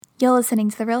You're listening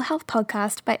to the Real Health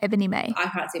Podcast by Ebony May. I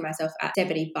can't see myself at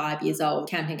 75 years old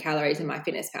counting calories in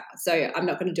MyFitnessPal, so I'm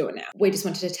not going to do it now. We just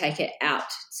wanted to take it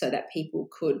out so that people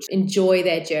could enjoy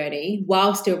their journey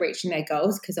while still reaching their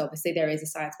goals, because obviously there is a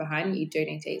science behind it. You do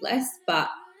need to eat less, but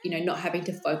not having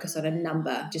to focus on a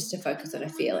number, just to focus on a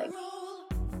feeling.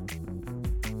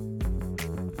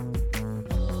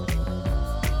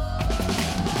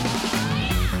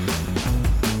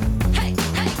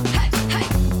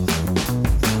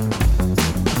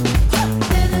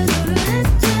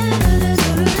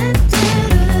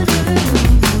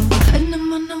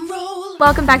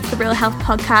 Welcome back to the Real Health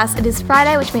Podcast. It is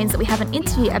Friday, which means that we have an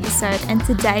interview episode, and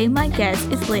today my guest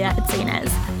is Leah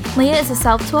Atzinas. Leah is a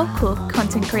self-taught cook,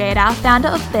 content creator, founder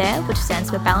of BEAR, which stands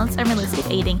for Balanced and Realistic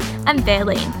Eating, and BEAR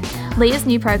Lean. Leah's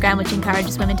new program, which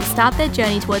encourages women to start their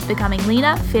journey towards becoming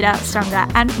leaner, fitter, stronger,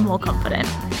 and more confident.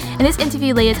 In this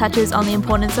interview, Leah touches on the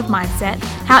importance of mindset,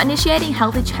 how initiating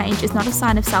healthy change is not a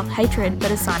sign of self-hatred,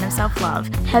 but a sign of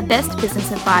self-love, her best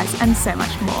business advice, and so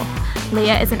much more.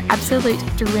 Leah is an absolute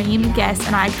dream guest,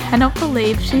 and I cannot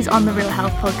believe she's on the Real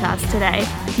Health Podcast today.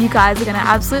 You guys are going to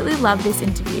absolutely love this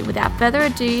interview. Without further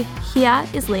ado, here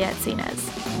is Leah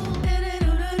Atzinas.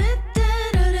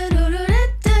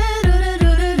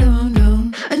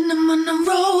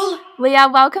 Leah,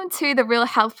 welcome to the Real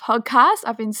Health Podcast.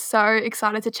 I've been so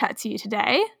excited to chat to you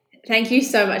today. Thank you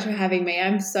so much for having me.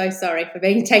 I'm so sorry for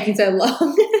taking so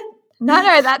long.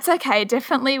 No, that's okay.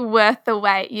 Definitely worth the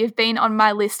wait. You've been on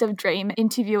my list of dream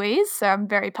interviewees, so I'm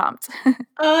very pumped.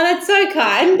 Oh, that's so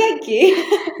kind. Thank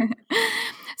you.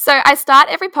 So I start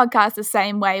every podcast the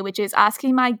same way, which is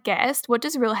asking my guest, what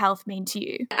does real health mean to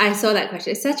you? I saw that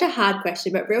question. It's such a hard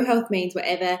question, but real health means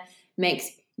whatever makes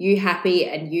you happy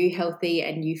and you healthy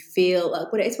and you feel like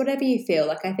it's whatever you feel.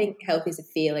 Like, I think health is a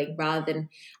feeling rather than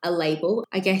a label.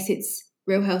 I guess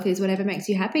real health is whatever makes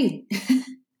you happy.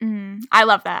 I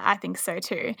love that. I think so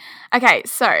too. Okay,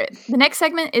 so the next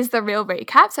segment is the real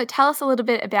recap. So tell us a little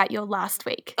bit about your last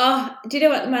week. Oh, do you know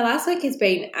what? My last week has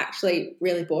been actually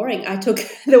really boring. I took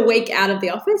the week out of the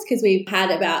office because we've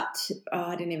had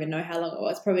I didn't even know how long it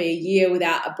was, probably a year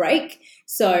without a break.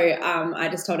 So I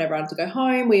just told everyone to go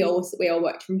home. We all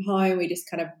worked from home. We just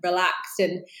kind of relaxed,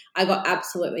 and I got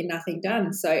absolutely nothing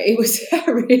done. So it was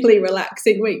a really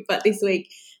relaxing week. But this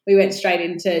week we went straight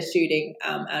into shooting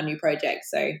our new project.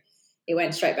 So it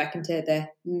went straight back into the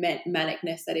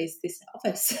manicness that is this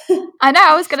office. I know,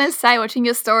 I was going to say, watching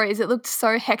your stories, it looked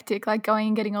so hectic, like going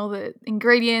and getting all the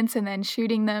ingredients and then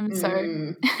shooting them.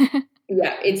 So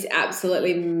yeah, it's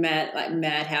absolutely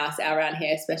madhouse around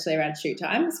here, especially around shoot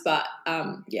times. But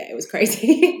it was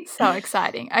crazy. So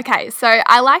exciting. Okay, so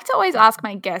I like to always ask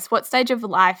my guests what stage of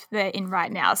life they're in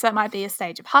right now. So it might be a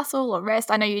stage of hustle or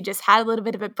rest. I know you just had a little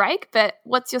bit of a break, but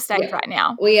what's your stage right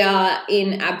now? We are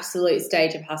in absolute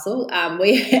stage of hustle.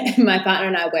 My partner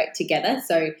and I work together,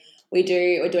 so we're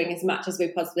doing as much as we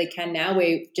possibly can now.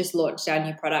 We've just launched our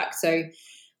new product, so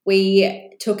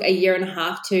we took a year and a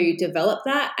half to develop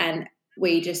that, and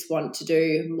we just want to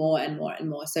do more and more and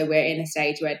more. So we're in a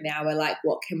stage where now we're like,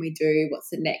 what can we do? What's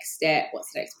the next step?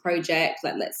 What's the next project?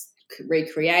 Like, let's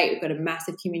recreate. We've got a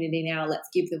massive community now. Let's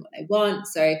give them what they want.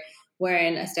 So we're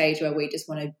in a stage where we just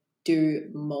want to do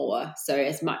more. So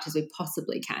as much as we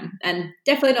possibly can. And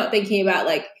definitely not thinking about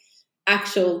like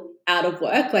actual out of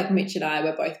work. Like Mitch and I,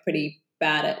 we're both pretty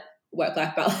bad at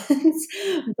work-life balance,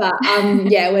 but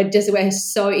we're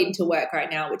so into work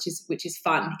right now, which is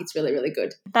fun. It's really, really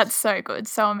good. That's so good,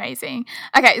 so amazing.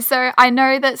 Okay, so I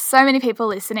know that so many people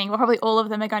listening, well, probably all of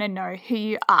them are going to know who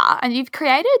you are, and you've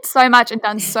created so much and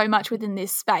done so much within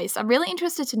this space. I'm really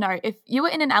interested to know, if you were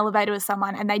in an elevator with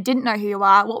someone and they didn't know who you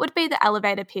are, what would be the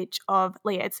elevator pitch of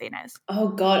Leah Atzinas? Oh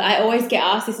God, I always get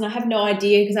asked this and I have no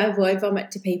idea because I word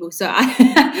vomit to people. So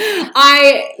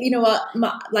you know what,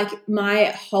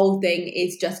 my whole thing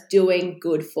is just doing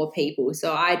good for people.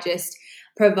 So I just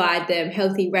provide them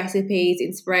healthy recipes,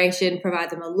 inspiration, provide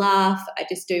them a laugh. I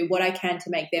just do what I can to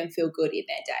make them feel good in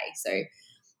their day. So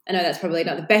I know that's probably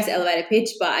not the best elevator pitch,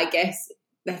 but I guess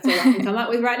that's all I can come up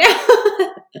with right now.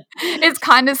 It's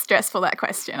kind of stressful, that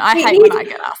question. I hate when I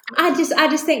get asked. I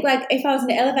just think, like, if I was in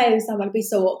an elevator with someone, it'd be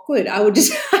so awkward. I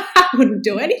wouldn't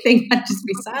do anything. I'd just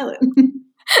be silent.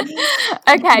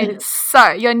 Okay,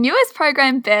 so your newest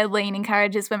program, BEAR Lean,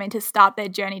 encourages women to start their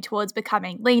journey towards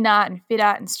becoming leaner and fitter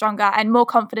and stronger and more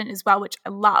confident as well, which I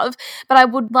love. But I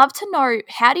would love to know,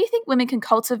 how do you think women can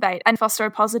cultivate and foster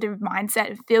a positive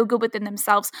mindset and feel good within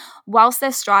themselves whilst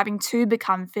they're striving to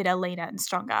become fitter, leaner and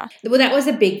stronger? Well, that was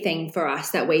a big thing for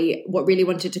us that we really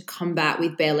wanted to combat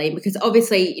with BEAR Lean, because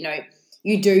obviously,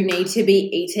 you do need to be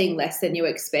eating less than you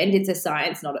expend. It's a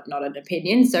science, not an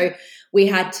opinion. So we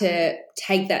had to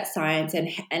take that science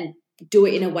and do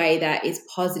it in a way that is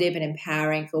positive and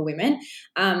empowering for women.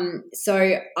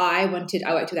 So I worked with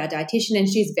our dietitian, and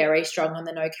she's very strong on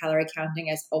the no calorie counting,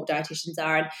 as all dietitians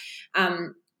are.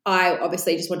 And I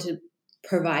obviously just wanted to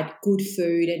provide good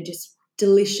food and just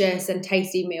delicious and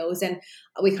tasty meals, and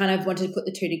we kind of wanted to put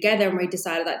the two together, and we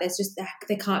decided that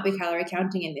there can't be calorie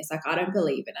counting in this. Like, I don't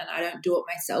believe in it, and I don't do it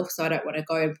myself, so I don't want to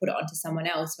go and put it onto someone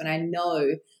else when I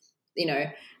know,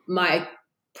 my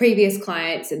previous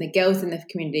clients and the girls in the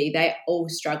community, they all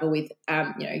struggle with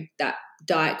that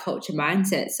diet culture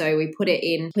mindset. So we put it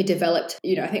in, we developed,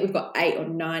 I think we've got 8 or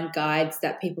 9 guides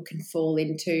that people can fall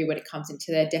into when it comes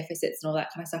into their deficits and all that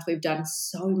kind of stuff. We've done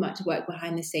so much work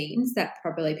behind the scenes that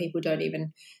probably people don't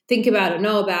even think about or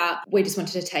know about. We just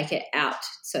wanted to take it out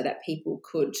so that people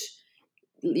could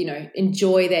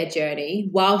enjoy their journey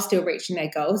while still reaching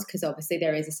their goals, because obviously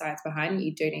there is a science behind it.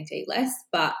 You do need to eat less,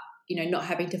 but not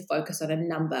having to focus on a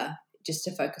number, just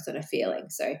to focus on a feeling.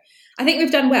 So I think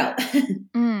we've done well.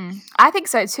 I think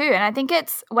so too. And I think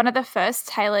it's one of the first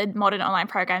tailored modern online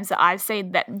programs that I've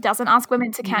seen that doesn't ask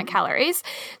women to count calories.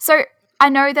 So I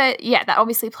know that, that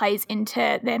obviously plays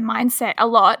into their mindset a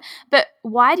lot, but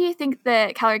why do you think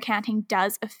the calorie counting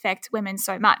does affect women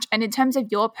so much? And in terms of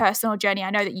your personal journey,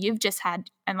 I know that you've just had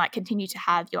and continue to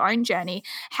have your own journey.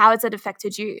 How has it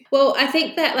affected you? Well, I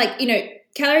think that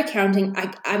calorie counting,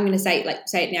 I'm going to say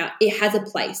it now, it has a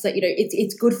place.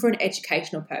 It's good for an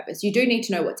educational purpose. You do need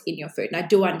to know what's in your food, and I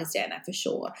do understand that for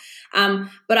sure.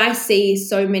 But I see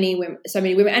so many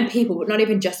women and people, but not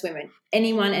even just women,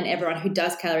 anyone and everyone who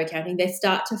does calorie counting, they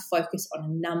start to focus on a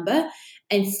number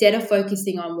instead of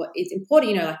focusing on what is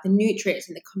important, like the nutrients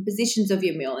and the compositions of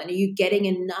your meal. And are you getting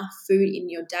enough food in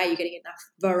your day? Are you getting enough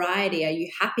variety? Are you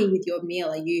happy with your meal?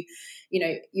 Are you,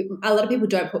 a lot of people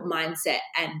don't put mindset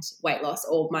and weight loss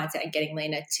or mindset and getting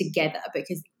leaner together,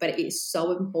 but it is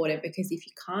so important, because if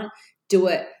you can't do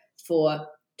it for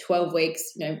 12 weeks,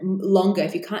 longer,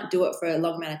 if you can't do it for a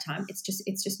long amount of time, it's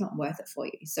just not worth it for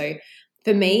you. So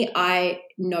for me, I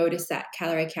noticed that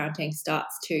calorie counting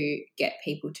starts to get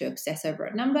people to obsess over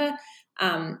a number,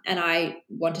 and I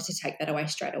wanted to take that away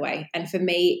straight away. And for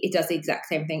me, it does the exact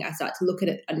same thing. I start to look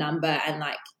at a number and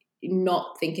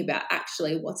not think about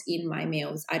actually what's in my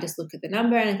meals. I just look at the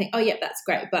number and I think, oh yeah, that's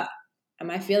great, but am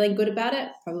I feeling good about it?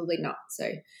 Probably not. So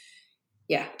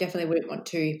yeah, definitely wouldn't want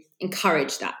to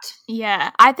encourage that.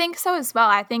 Yeah, I think so as well.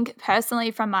 I think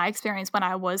personally, from my experience when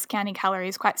I was counting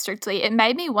calories quite strictly, it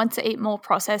made me want to eat more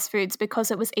processed foods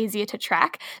because it was easier to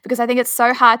track, because I think it's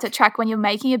so hard to track when you're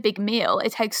making a big meal.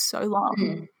 It takes so long.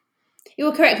 Mm. You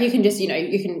were correct. You can just, you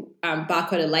can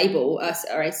barcode a label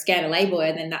or scan a label,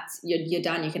 and then that's you're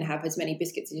done. You can have as many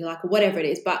biscuits as you like or whatever it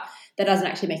is, but that doesn't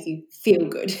actually make you feel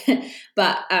good.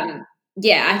 But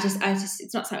I just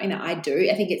it's not something that I do.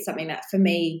 I think it's something that for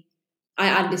me, I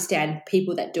understand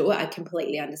people that do it. I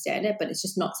completely understand it, but it's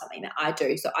just not something that I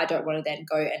do. So I don't want to then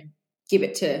go and give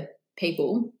it to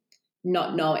people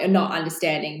not knowing or not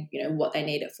understanding, what they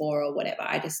need it for or whatever.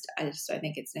 I just don't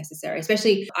think it's necessary.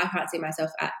 Especially, I can't see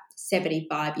myself at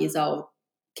 75 years old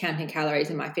counting calories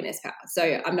in MyFitnessPal.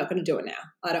 So I'm not going to do it now.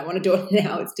 I don't want to do it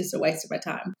now. It's just a waste of my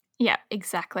time. Yeah,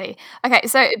 exactly. Okay,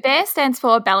 so BEAR stands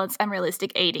for Balanced and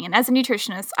Realistic Eating. And as a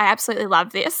nutritionist, I absolutely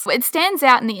love this. It stands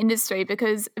out in the industry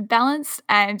because balanced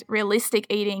and realistic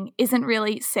eating isn't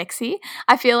really sexy.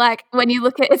 I feel like when you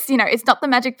look at it, it's not the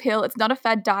magic pill. It's not a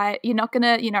fad diet. You're not going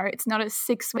to, it's not a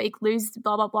 6-week lose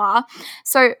blah, blah, blah.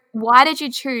 So why did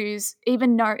you choose,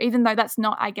 even though that's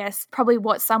not, I guess, probably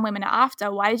what some women are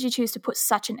after, why did you choose to put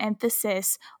such an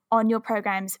emphasis on your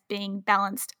programs being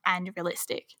balanced and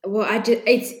realistic? Well,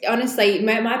 it's honestly,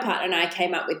 my partner and I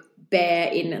came up with BEAR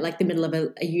in the middle of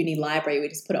a uni library. We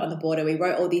just put it on the board and we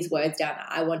wrote all these words down that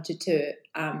I wanted to,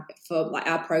 for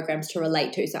our programs to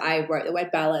relate to. So I wrote the word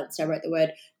balanced, I wrote the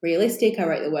word realistic, I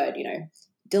wrote the word,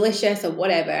 delicious or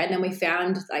whatever. And then we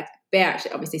found BEAR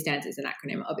actually obviously stands as an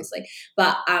acronym, obviously,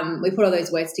 but we put all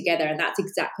those words together, and that's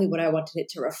exactly what I wanted it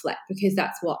to reflect, because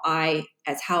that's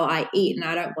how I eat. And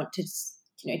I don't want to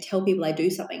tell people I do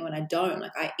something when I don't.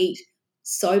 I eat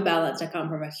so balanced. I come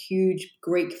from a huge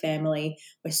Greek family.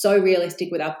 We're so realistic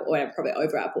with probably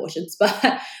over our portions,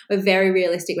 but we're very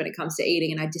realistic when it comes to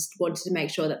eating. And I just wanted to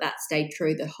make sure that stayed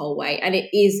true the whole way. And it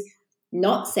is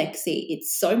not sexy.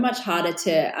 It's so much harder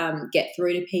to get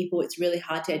through to people. It's really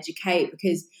hard to educate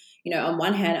because, on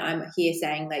one hand, I'm here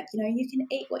saying you can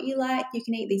eat what you like. You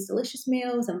can eat these delicious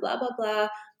meals and blah, blah, blah.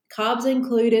 Carbs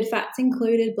included, fats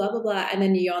included, blah, blah, blah. And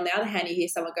then on the other hand, you hear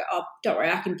someone go, oh, don't worry,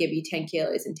 I can give you 10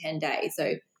 kilos in 10 days.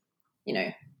 So,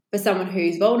 for someone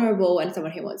who's vulnerable and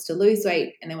someone who wants to lose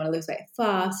weight and they want to lose weight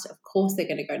fast, of course they're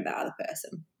going to go to that other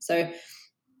person. So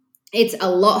it's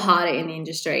a lot harder in the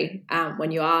industry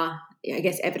when you are, I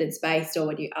guess, evidence-based, or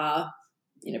when you are,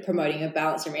 promoting a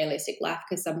balanced and realistic life,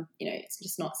 because it's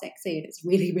just not sexy and it's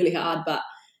really, really hard. But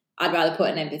I'd rather put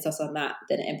an emphasis on that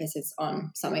than an emphasis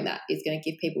on something that is going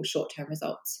to give people short-term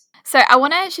results. So I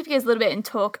want to shift gears a little bit and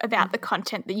talk about the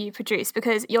content that you produce,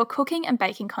 because your cooking and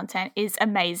baking content is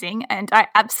amazing, and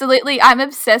I'm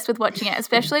obsessed with watching it,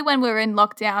 especially when we were in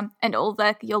lockdown and all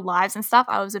your lives and stuff.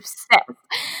 I was obsessed.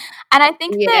 And I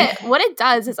think that what it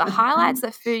does is it highlights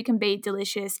that food can be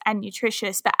delicious and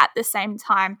nutritious, but at the same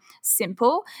time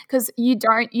simple, because you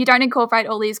don't incorporate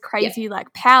all these crazy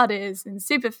like powders and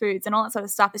superfoods and all that sort of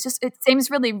stuff. It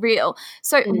seems really real.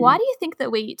 So why do you think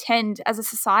that we tend as a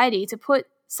society to put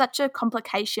such a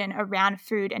complication around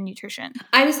food and nutrition?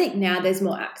 I just think now there's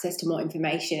more access to more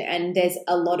information, and there's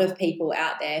a lot of people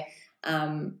out there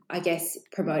I guess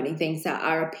promoting things that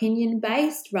are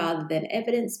opinion-based rather than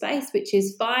evidence-based, which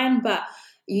is fine, but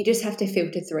you just have to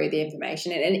filter through the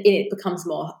information, and it becomes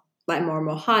more and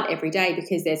more hard every day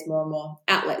because there's more and more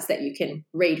outlets that you can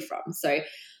read from. So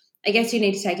I guess you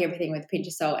need to take everything with a pinch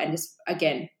of salt and just,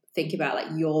 again, think about like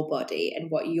your body and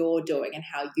what you're doing and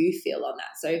how you feel on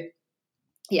that. So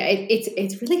yeah,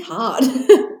 it's really hard.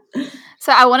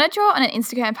 So I want to draw on an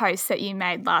Instagram post that you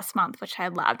made last month, which I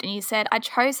loved. And you said, I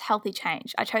chose healthy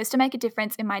change. I chose to make a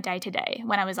difference in my day-to-day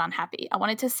when I was unhappy. I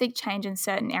wanted to seek change in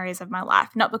certain areas of my life,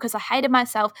 not because I hated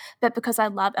myself, but because I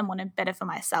loved and wanted better for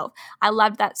myself. I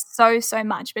loved that so, so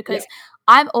much, because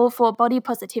I'm all for body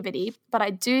positivity, but I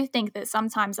do think that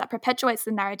sometimes that perpetuates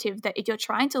the narrative that if you're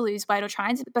trying to lose weight or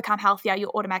trying to become healthier,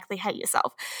 you automatically hate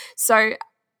yourself. So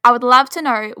I would love to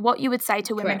know what you would say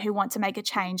to women who want to make a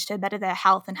change to better their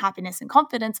health and happiness and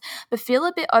confidence, but feel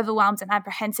a bit overwhelmed and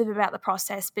apprehensive about the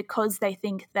process because they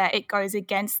think that it goes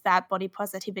against that body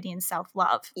positivity and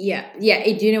self-love. Yeah.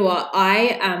 You know what?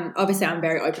 Obviously I'm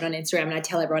very open on Instagram and I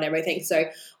tell everyone everything. So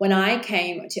when I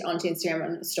came onto Instagram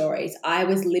on stories, I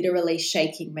was literally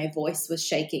shaking. My voice was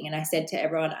shaking, and I said to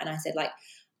everyone, and I said, like,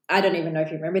 I don't even know if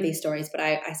you remember these stories, but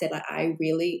I said, like, I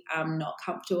really am not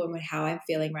comfortable with how I'm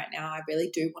feeling right now. I really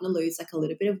do want to lose like a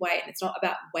little bit of weight, and it's not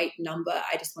about weight number.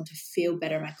 I just want to feel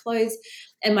better in my clothes.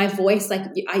 And my voice, like,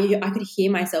 I could hear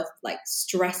myself like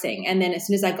stressing. And then as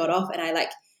soon as I got off and I like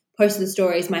posted the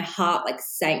stories, my heart like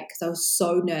sank because I was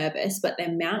so nervous. But the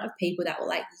amount of people that were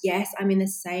like, yes, I'm in the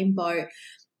same boat.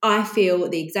 I feel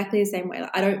exactly the same way.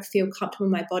 Like, I don't feel comfortable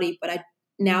in my body, but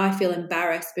now I feel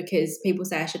embarrassed because people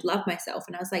say I should love myself.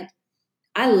 And I was like,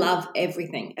 I love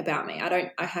everything about me.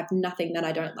 I have nothing that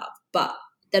I don't love, but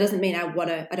that doesn't mean I don't want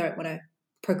to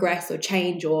progress or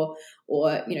change or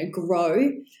grow.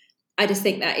 I just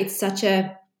think that it's such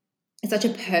a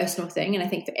personal thing. And I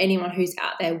think for anyone who's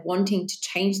out there wanting to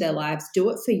change their lives,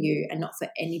 do it for you and not for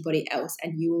anybody else.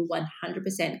 And you will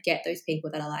 100% get those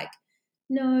people that are like,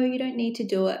 no, you don't need to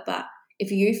do it. But if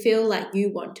you feel like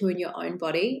you want to in your own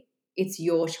body, it's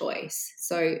your choice.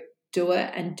 So do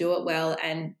it, and do it well,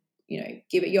 and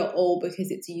give it your all, because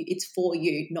it's for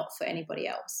you, not for anybody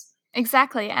else.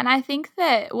 Exactly. And I think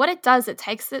that what it does, it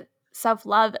takes it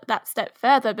self-love that step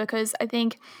further, because I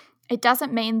think it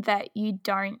doesn't mean that you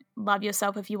don't love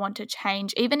yourself if you want to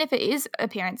change, even if it is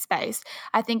appearance-based.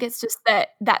 I think it's just that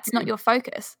that's not your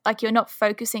focus. Like, you're not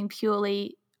focusing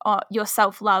purely on your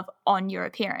self-love on your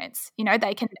appearance.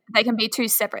 They can be two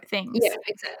separate things. Yeah,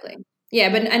 exactly. Yeah,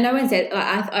 and no one says.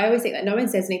 I always think that no one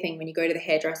says anything when you go to the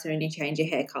hairdresser and you change your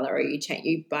hair color, or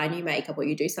you buy new makeup, or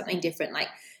you do something different. Like,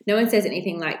 no one says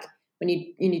anything like when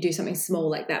you do something small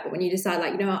like that. But when you decide,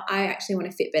 like, I actually want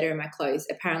to fit better in my clothes,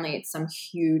 apparently it's some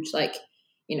huge, like,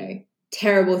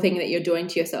 terrible thing that you're doing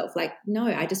to yourself. Like, no,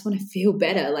 I just want to feel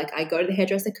better. Like, I go to the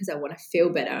hairdresser because I want to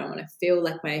feel better. I want to feel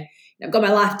like I've got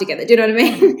my life together. Do you know what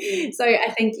I mean? So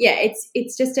I think, yeah,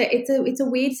 it's just it's a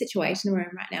weird situation we're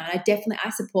in right now. And I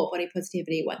support body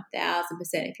positivity 1000%.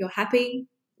 If you're happy,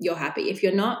 you're happy. If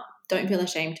you're not, don't feel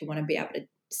ashamed to want to be able to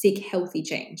seek healthy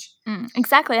change.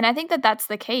 Exactly. And I think that that's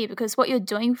the key, because what you're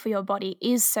doing for your body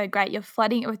is so great. You're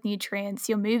flooding it with nutrients,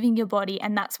 you're moving your body,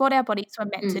 and that's what our bodies were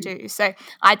meant to do. So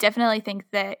I definitely think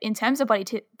that in terms of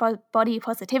body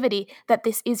positivity, that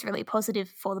this is really positive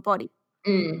for the body.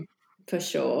 For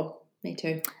sure. Me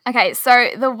too. Okay, so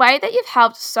the way that you've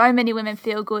helped so many women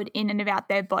feel good in and about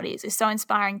their bodies is so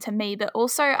inspiring to me, but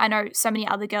also I know so many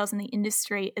other girls in the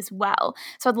industry as well.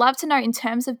 So I'd love to know, in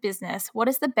terms of business, what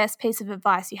is the best piece of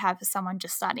advice you have for someone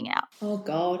just starting out? Oh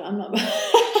God, I'm not.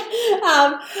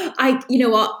 You know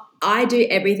what? I do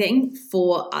everything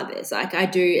for others. Like I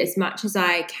do as much as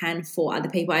I can for other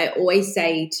people. I always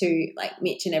say to like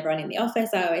Mitch and everyone in the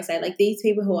office, I always say like these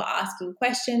people who are asking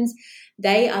questions,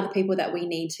 they are the people that we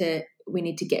need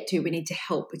to get to. We need to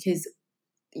help because,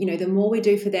 you know, the more we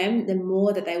do for them, the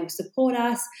more that they will support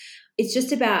us. It's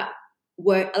just about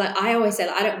work. Like I always say,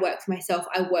 like, I don't work for myself.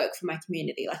 I work for my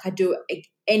community. Like I do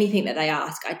anything that they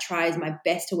ask. I try as my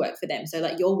best to work for them. So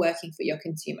like you're working for your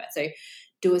consumer. So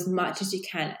do as much as you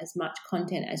can, as much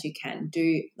content as you can.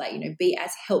 Do like, you know, be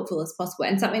as helpful as possible.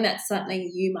 And something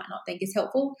you might not think is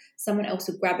helpful, someone else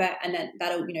will grab it, and then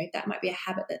that'll, you know, that might be a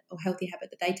habit or healthy habit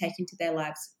that they take into their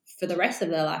lives for the rest of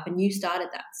their life. And you started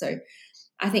that. So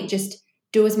I think just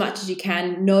do as much as you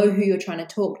can, know who you're trying to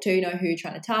talk to, know who you're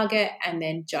trying to target, and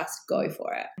then just go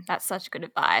for it. That's such good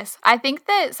advice. I think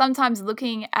that sometimes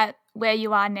looking at where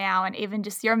you are now and even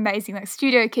just your amazing like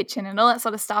studio kitchen and all that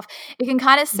sort of stuff, it can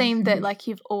kind of seem that like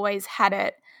you've always had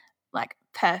it like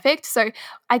perfect. So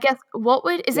I guess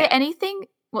is there anything,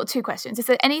 well, two questions. Is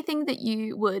there anything that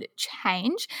you would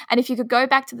change? And if you could go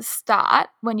back to the start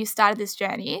when you started this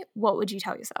journey, what would you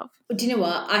tell yourself? Well, do you know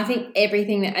what? I think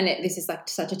everything this is like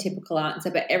such a typical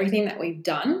answer, but everything that we've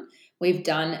done,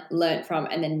 learned from,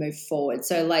 and then moved forward.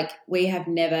 So like we have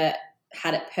never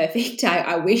had it perfect.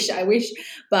 I wish,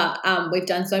 but we've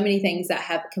done so many things that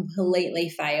have completely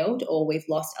failed, or we've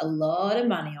lost a lot of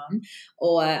money on,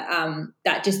 or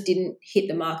that just didn't hit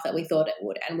the mark that we thought it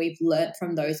would. And we've learnt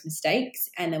from those mistakes,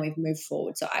 and then we've moved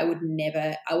forward. So I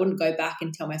wouldn't go back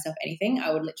and tell myself anything.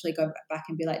 I would literally go back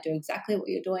and be like, do exactly what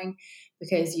you're doing,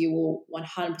 because you will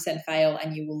 100% fail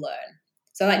and you will learn.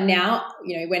 So like now,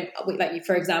 you know, when like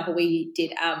for example, we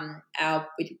did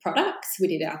products, we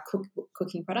did our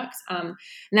cooking products, and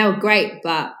they were great,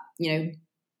 but you know,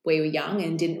 we were young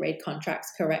and didn't read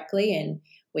contracts correctly, and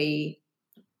we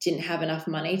didn't have enough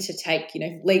money to take, you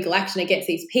know, legal action against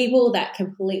these people that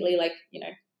completely like, you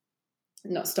know,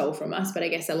 not stole from us, but I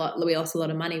guess we lost a lot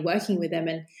of money working with them.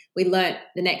 And we learnt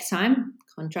the next time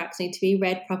contracts need to be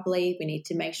read properly. We need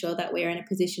to make sure that we're in a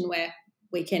position where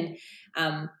we can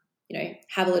you know,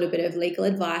 have a little bit of legal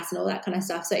advice and all that kind of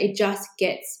stuff. So it just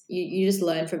gets, you just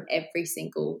learn from every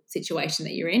single situation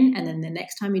that you're in. And then the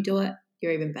next time you do it,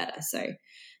 you're even better. So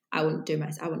I wouldn't do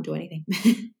anything.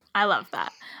 I love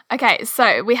that. Okay,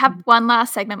 so we have one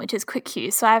last segment, which is Quick Q.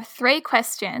 So I have 3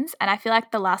 questions, and I feel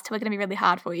like the last 2 are going to be really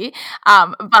hard for you,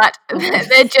 but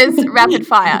they're just rapid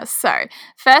fire. So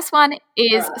first one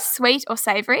is sweet or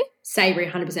savoury? Savoury,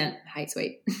 100%. I hate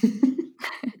sweet.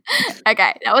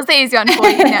 Okay, that was the easy one for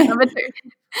you. Now, number 2.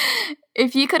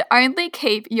 If you could only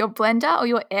keep your blender or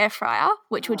your air fryer,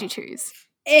 which would you choose?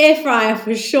 Air fryer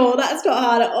for sure. That's not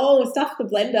hard at all. Stuff the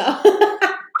blender.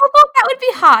 I thought that would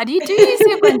be hard. You do use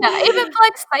your blender, even for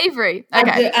like savoury.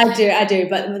 Okay. I do.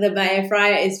 But my air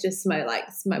fryer is just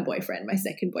my boyfriend, my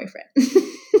second boyfriend.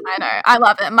 I know. I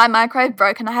love it. My microwave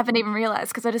broke and I haven't even realised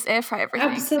because I just air fry everything.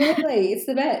 Absolutely. It's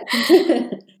the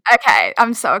best. Okay.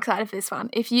 I'm so excited for this one.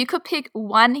 If you could pick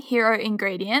one hero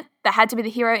ingredient that had to be the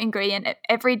hero ingredient of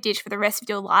every dish for the rest of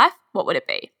your life, what would it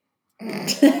be?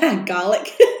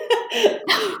 Garlic.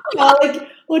 Garlic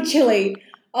or chili.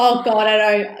 Oh God, I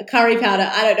know. Curry powder.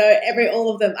 I don't know.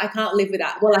 All of them. I can't live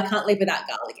without. Well, I can't live without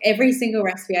garlic. Every single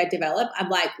recipe I develop, I'm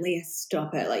like, Leah,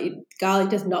 stop it. Like garlic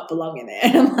does not belong in there.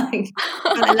 And I'm like,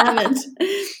 I love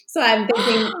it. So I'm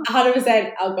thinking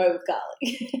 100% I'll go with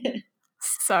garlic.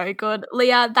 So good.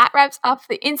 Leah, that wraps up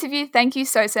the interview. Thank you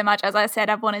so much. As I said,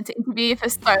 I've wanted to interview you for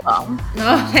so long.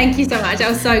 Oh, thank you so much. That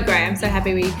was so great. I'm so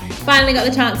happy we finally got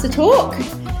the chance to talk.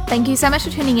 Thank you so much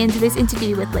for tuning in to this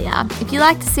interview with Leah. If you'd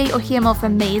like to see or hear more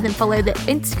from me, then follow the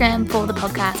Instagram for the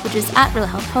podcast, which is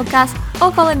 @RealHealthPodcast,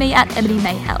 or follow me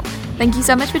 @EmilyMayHealth. Thank you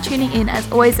so much for tuning in. As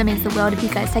always, it means the world if you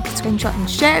guys take a screenshot and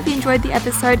share if you enjoyed the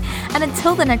episode. And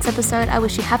until the next episode, I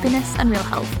wish you happiness and real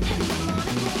health.